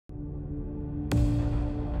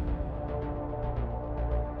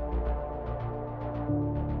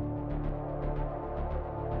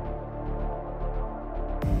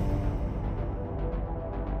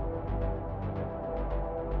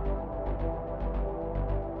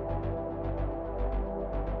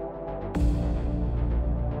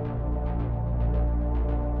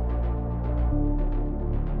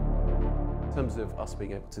terms of us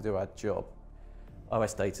being able to do our job,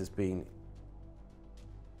 OS data has been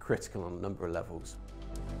critical on a number of levels.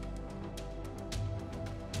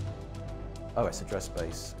 OS address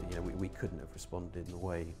space, we couldn't have responded in the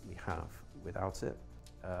way we have without it.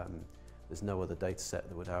 There's no other data set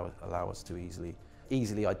that would allow us to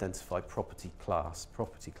easily identify property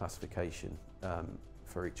classification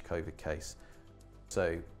for each COVID case.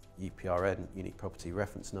 So UPRN, Unique Property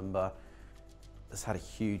Reference Number, has had a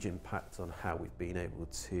huge impact on how we've been able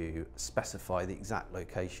to specify the exact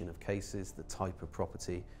location of cases, the type of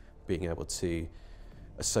property, being able to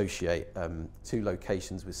associate two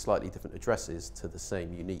locations with slightly different addresses to the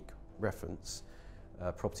same unique reference,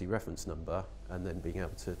 property reference number, and then being able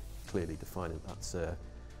to clearly define it. That's a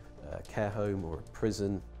care home or a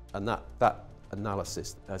prison, and that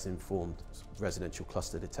analysis has informed residential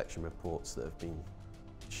cluster detection reports that have been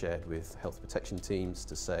shared with health protection teams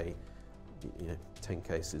to say, 10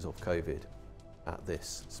 cases of COVID at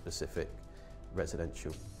this specific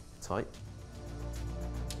residential type.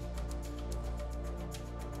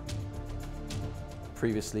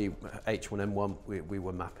 Previously, H1N1, we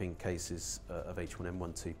were mapping cases of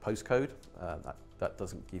H1N1 to postcode. That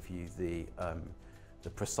doesn't give you the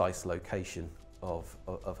precise location of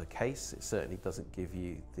a case. It certainly doesn't give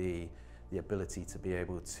you the ability to be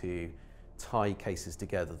able to tie cases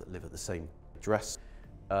together that live at the same address.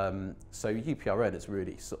 So UPRN has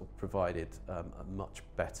really sort of provided a much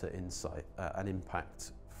better insight and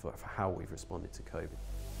impact for how we've responded to COVID.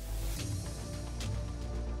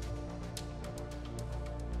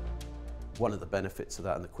 One of the benefits of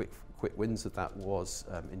that and the quick wins of that was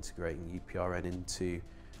integrating UPRN into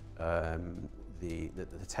the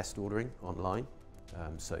test ordering online.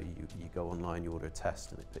 So you go online, you order a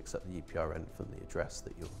test, and it picks up the UPRN from the address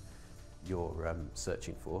that you're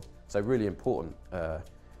searching for. So really important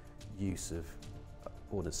use of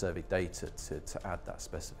Ordnance Survey data to add that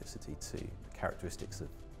specificity to the characteristics of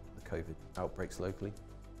the COVID outbreaks locally.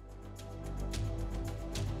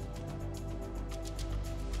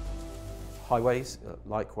 Highways,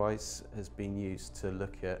 likewise, has been used to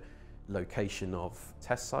look at location of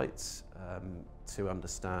test sites, to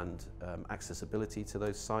understand accessibility to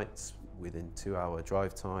those sites within 2-hour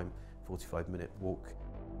drive time, 45-minute walk.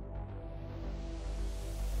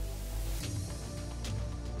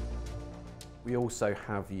 We also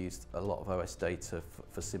have used a lot of OS data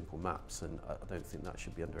for simple maps, and I don't think that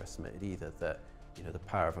should be underestimated either, that the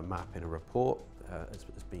power of a map in a report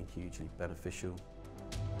has been hugely beneficial.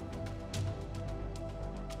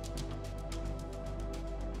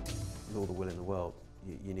 With all the will in the world,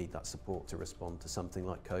 you need that support to respond to something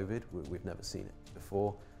like COVID. We've never seen it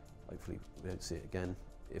before. Hopefully we don't see it again.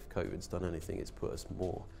 If COVID's done anything, it's put us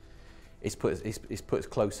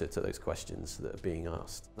closer to those questions that are being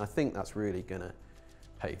asked. And I think that's really going to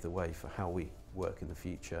pave the way for how we work in the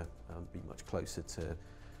future, be much closer to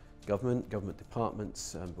government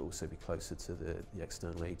departments, but also be closer to the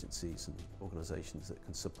external agencies and organisations that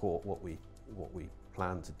can support what we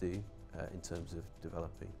plan to do in terms of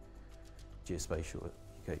developing geospatial at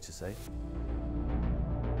UKHSA.